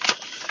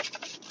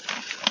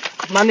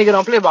 My nigga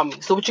don't play about me.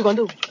 So what you gonna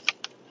do?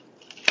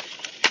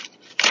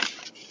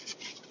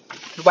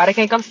 Nobody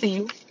can't come see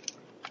you.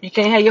 You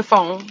can't have your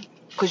phone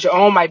because your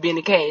arm might be in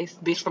the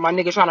cast. Bitch, for my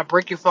nigga trying to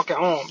break your fucking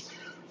arm.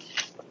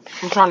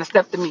 I'm trying to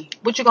step to me.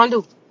 What you gonna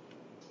do?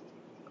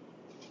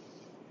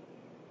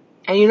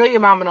 And you know your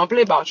mama don't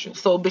play about you.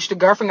 So, bitch, the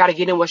girlfriend gotta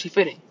get in where she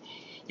fit in.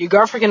 Your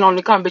girlfriend can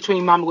only come between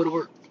your mama go to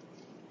work.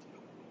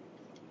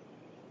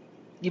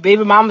 Your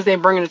baby mamas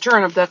ain't bringing the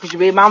children up there because your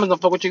baby mamas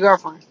gonna fuck with your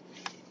girlfriend.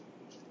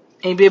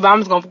 And your baby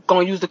mamas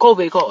gonna use the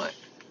COVID card.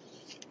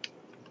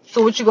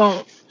 So what you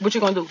gonna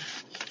do?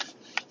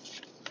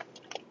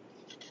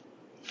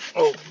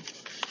 Oh,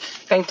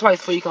 think twice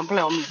before you come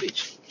play on me,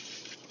 bitch.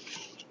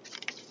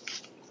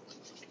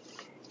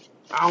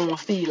 I don't wanna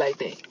see you like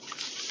that.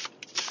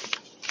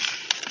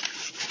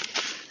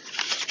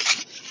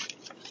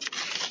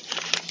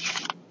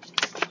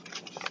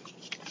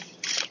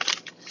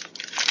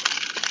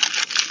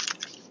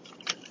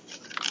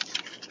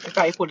 That's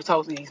how you put to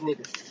talk to these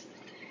niggas.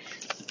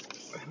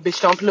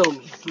 Bitch, don't play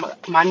with me.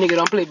 My nigga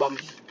don't play about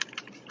me.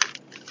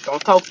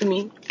 Don't talk to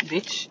me,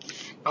 bitch.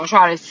 Don't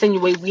try to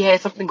insinuate we had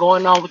something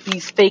going on with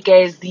these fake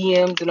ass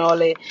DMs and all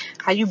that.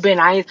 How you been?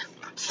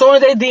 Soon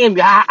as they DM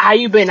you, how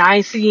you been? I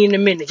ain't seen you in a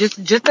minute.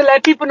 Just to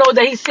let people know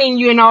that he's seen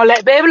you and all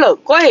that. Baby,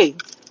 look, go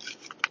ahead.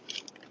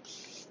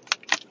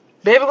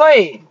 Baby, go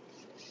ahead.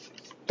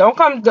 Don't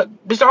come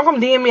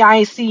DM me. I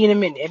ain't see you in a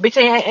minute. And bitch,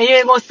 you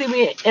ain't gonna see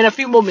me in a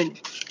few more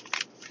minutes.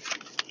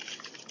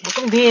 Don't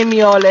come DM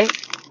me all that.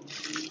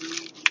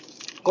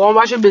 Go and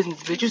watch your business,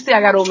 bitch. You see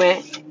I got old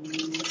man.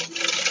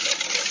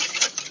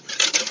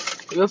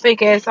 Your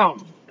fake ass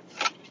on.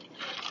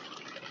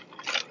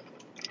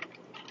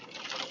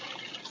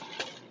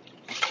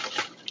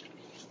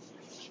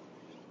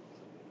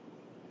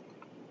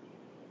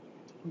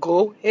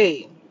 Go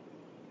ahead.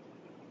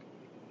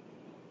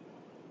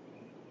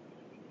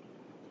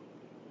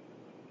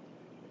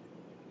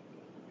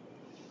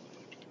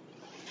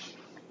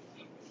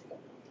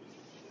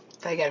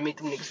 I gotta make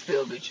them niggas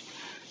feel, bitch.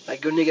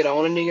 Like your nigga the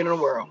only nigga in the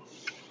world.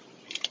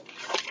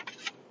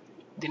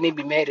 Then they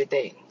be mad at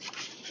that.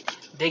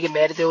 They get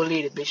mad at their old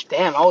lady, bitch.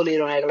 Damn, old lady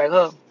don't act like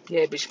her.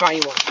 Yeah, bitch,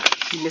 find you one.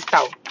 You missed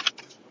out.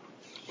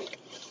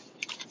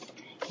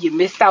 You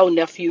missed out,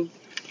 nephew.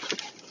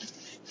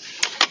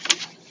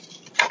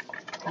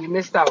 You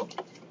missed out.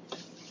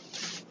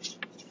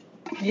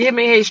 You hear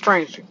me? Hey,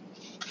 stranger.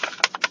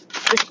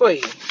 Bitch, go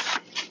ahead.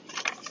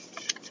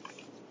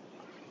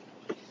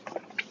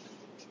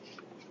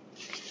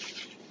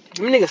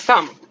 Them niggas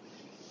something.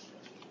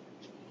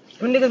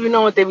 Them niggas be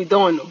knowing what they be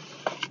doing, though.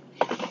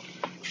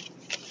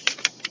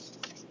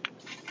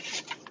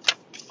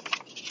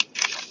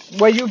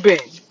 Where you been?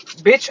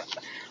 Bitch,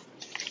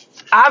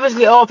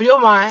 obviously off your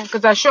mind,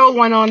 because I sure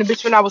went on the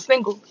bitch when I was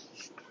single.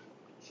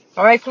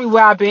 Don't ask me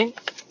where I been.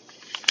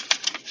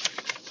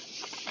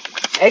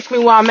 Ask me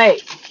where I'm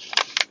at.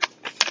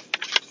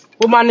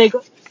 With my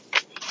nigga.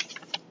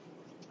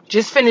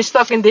 Just finished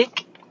sucking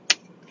dick.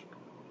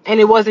 And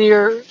it wasn't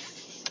yours.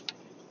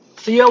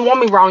 So you don't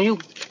want me around you.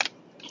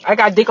 I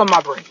got dick on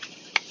my brain.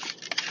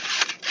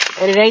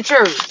 And it ain't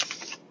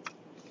yours.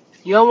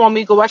 You don't want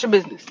me, go watch your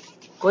business.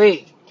 Go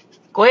ahead.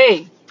 Go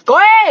ahead. Go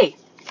ahead.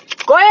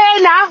 Go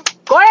ahead now.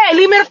 Go ahead.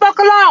 Leave me the fuck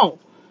alone.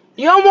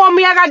 You don't want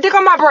me, I got dick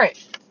on my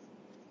breath.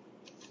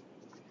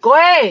 Go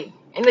ahead.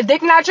 And the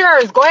dick not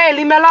yours. Go ahead.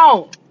 Leave me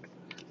alone.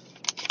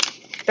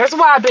 That's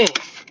where I've been.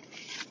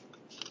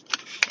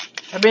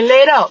 I've been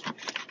laid up.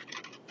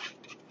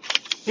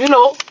 You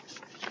know.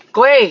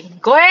 Go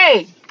ahead. Go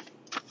ahead.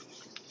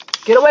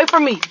 Get away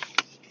from me.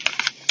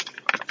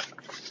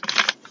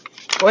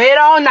 Go ahead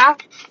on now.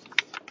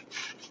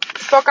 Get the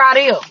fuck out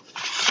of here.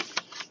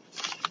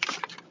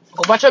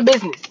 Go about your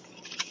business.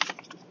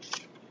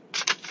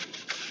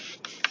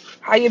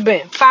 How you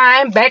been?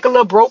 Fine. Back a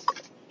little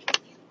broke.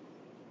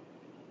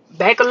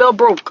 Back a little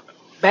broke.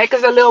 Back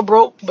is a little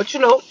broke. But you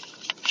know.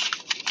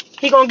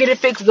 He gonna get it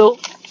fixed though.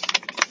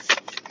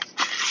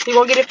 He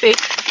gonna get it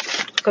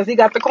fixed. Because he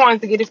got the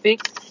coins to get it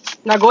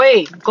fixed. Now go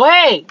ahead. Go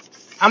ahead.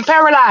 I'm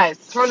paralyzed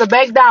from the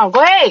back down.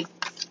 Go ahead.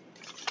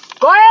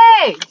 Go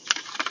ahead.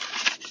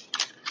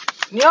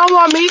 You don't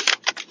want me.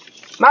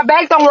 My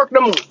back don't work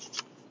no more.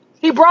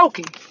 He broke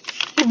it.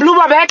 He blew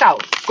my back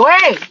out. Go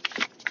ahead.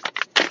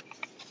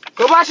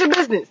 Go about your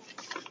business.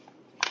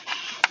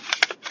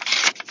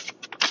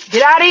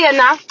 Get out of here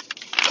now.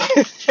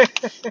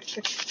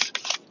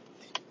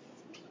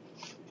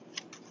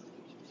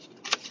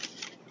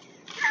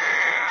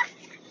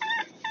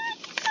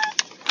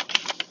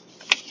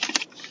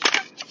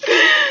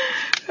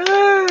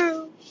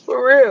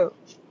 For real.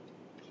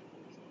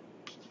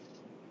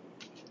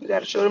 You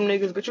gotta show them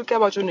niggas, but you care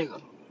about your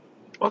nigga.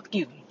 Fuck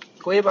you.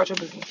 Go ahead about your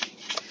business.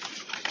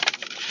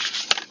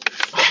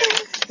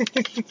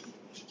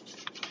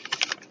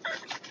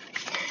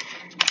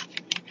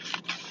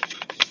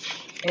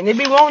 And they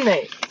be wanting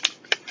that.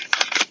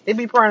 They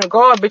be praying to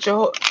God,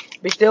 bitch,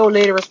 bitch, the old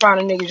lady respond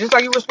to niggas just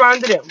like you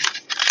respond to them.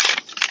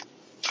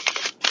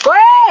 Go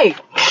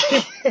ahead.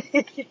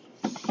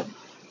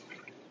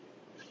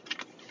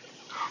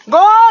 Go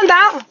on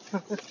now.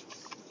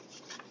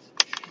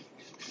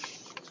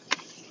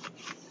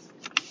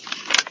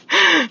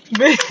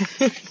 Bitch.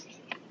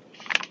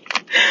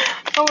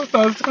 I'm gonna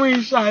start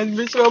screenshotting,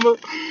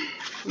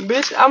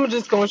 bitch. I'm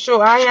just gonna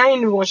show. I ain't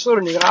even gonna show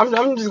the nigga.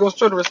 I'm just gonna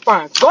show the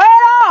response. Go ahead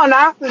on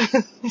now.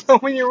 So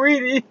when you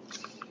read it,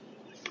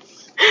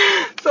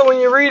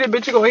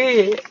 bitch, you go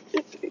ahead.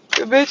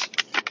 Bitch,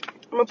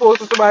 I'm gonna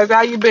post to somebody.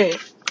 How you been?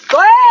 Go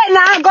ahead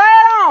now. Go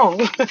ahead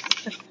on.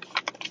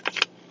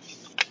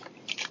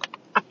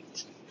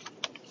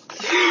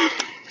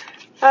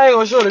 I ain't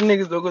gonna show the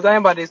niggas though, cause I ain't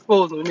about to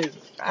expose no niggas.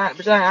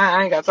 Bitch,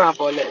 I ain't got time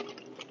for all that.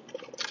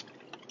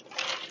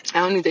 I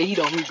don't need that heat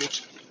on me,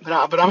 bitch.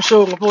 But I'm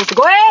sure I'm supposed to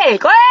go ahead.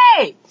 Go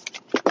ahead.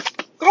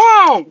 Go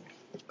on.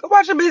 Go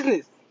about your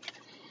business.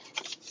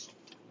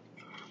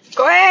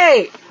 Go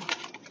ahead.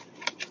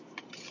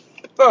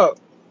 Fuck.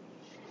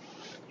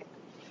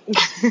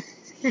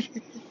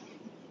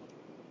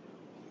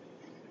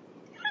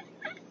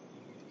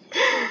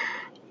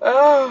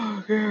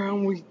 Oh, girl,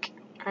 I'm weak.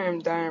 I am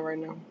dying right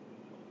now.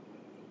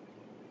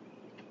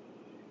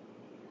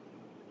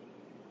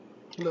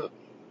 Look.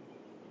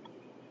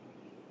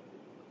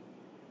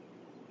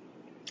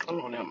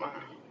 Hold on, never mind.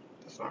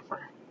 That's my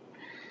friend.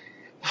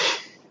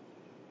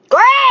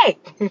 Great!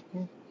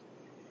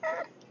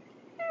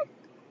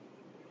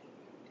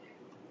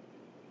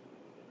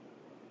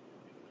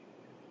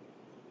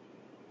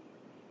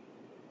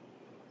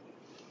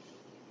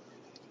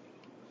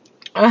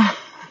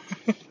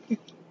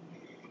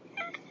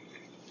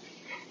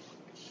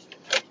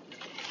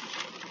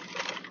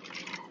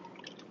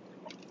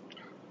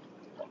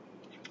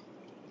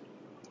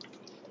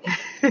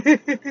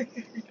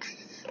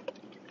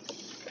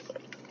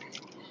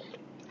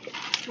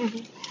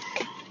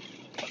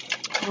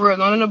 For real,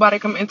 don't let nobody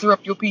come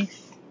interrupt your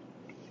peace,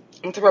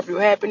 interrupt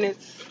your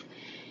happiness,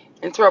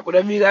 interrupt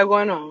whatever you got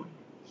going on.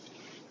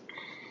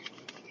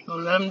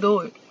 Don't let them do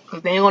it,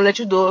 because they ain't gonna let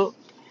you do it.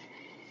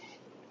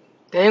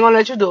 They ain't gonna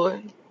let you do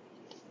it.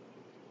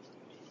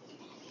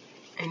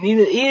 And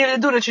even if they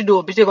do let you do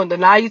it, bitch, they're gonna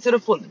deny you to the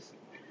fullest.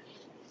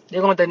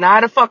 They're gonna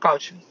deny the fuck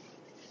out you.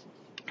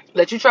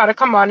 Let you try to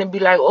come out and be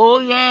like, oh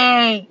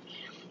yeah,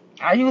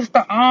 I used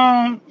to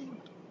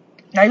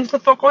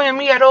fuck on him,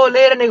 me at old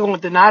lady, and they gonna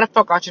deny the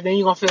fuck out you, then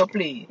you gonna feel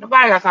pleased.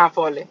 Nobody got time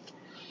for it.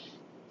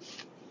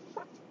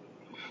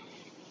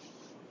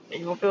 Then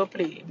you gonna feel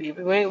pleased,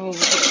 baby. We ain't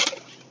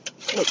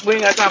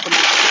got time for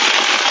that.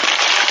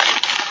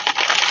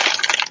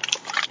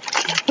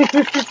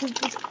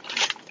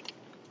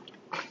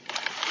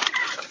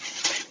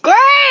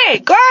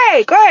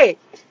 Great.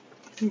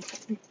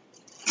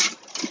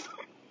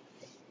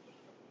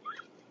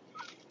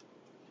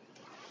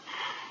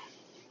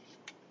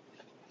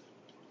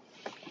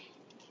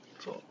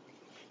 So,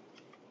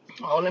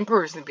 all in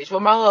person, bitch. Where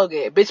my hug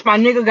at? Bitch, my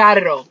nigga got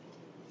it all.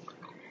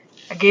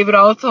 I gave it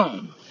all to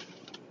him.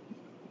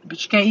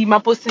 Bitch, you can't eat my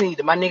pussy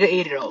neither. My nigga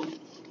ate it all.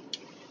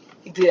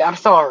 He did. I'm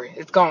sorry.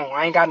 It's gone.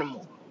 I ain't got no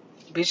more.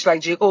 Bitch,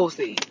 like J. Cole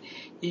said.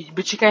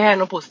 Bitch, you can't have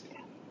no pussy.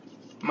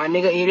 My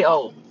nigga ate it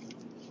all.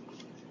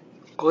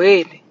 Go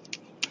ahead.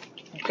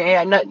 You can't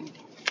have nothing.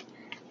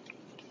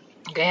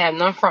 You can't have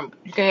nothing from.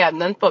 You can't have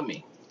nothing for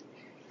me.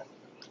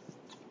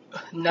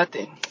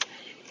 Nothing.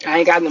 I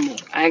ain't got no more.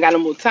 I ain't got no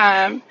more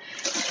time.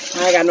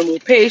 I ain't got no more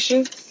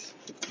patience.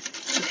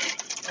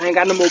 I ain't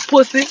got no more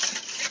pussy.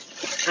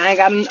 I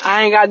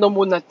ain't got no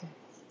more nothing.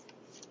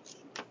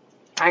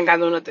 I ain't got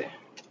no nothing.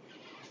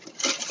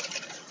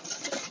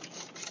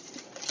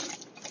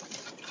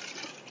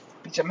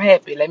 Bitch, I'm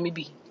happy. Let me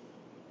be.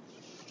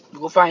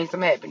 Go find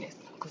some happiness.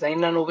 Cause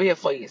ain't nothing over here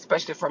for you,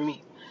 especially from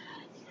me.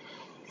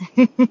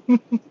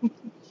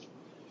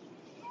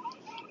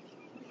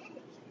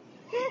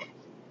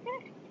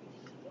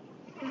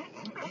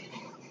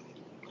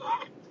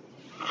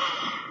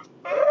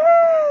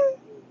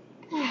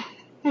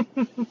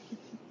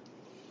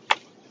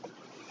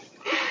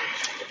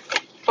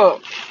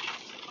 Fuck.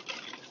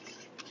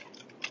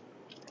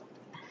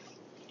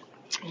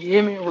 You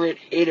hear me?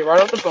 Ate it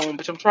right off the bone,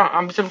 bitch.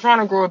 I'm trying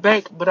to grow it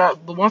back, but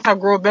once I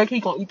grow it back, he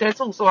gonna eat that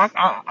too. So I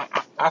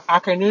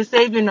can't even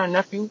save you no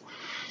nephew.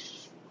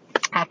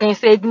 I can't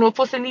save you no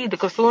pussy neither,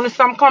 cause soon as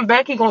something come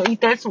back, he gonna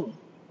eat that too.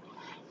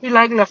 He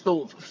like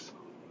leftovers.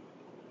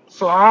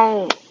 So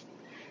I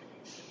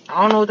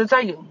don't know what to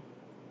tell you.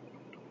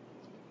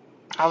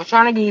 I was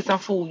trying to give you some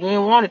food. You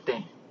ain't want it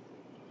then.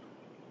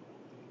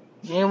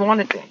 You ain't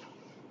want it then.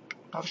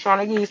 I was trying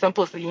to give you some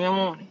pussy. You ain't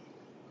want it.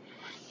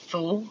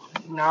 So,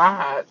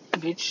 nah,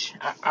 bitch,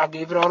 I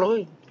gave it all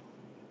away.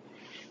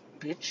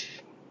 Bitch,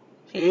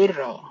 he ate it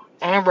all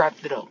and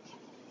wrapped it up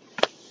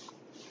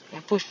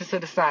and pushed it to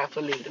the side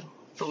for later.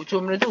 So what you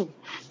want me to do?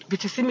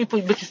 Bitch, you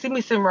see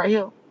me sitting right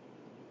here.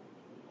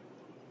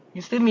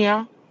 You see me,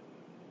 huh?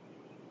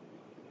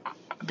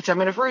 Bitch,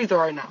 I'm in the freezer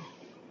right now.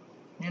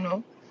 You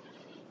know,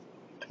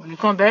 when you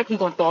come back, he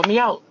gonna thaw me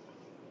out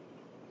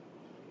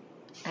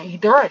and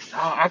eat the rest.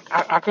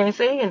 I can't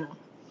say it now.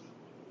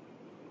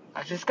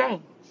 I just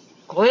can't.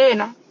 Go ahead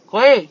now. Go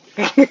ahead.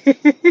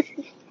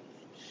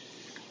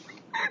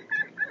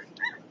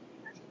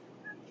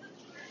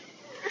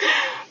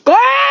 Go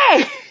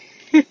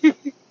ahead.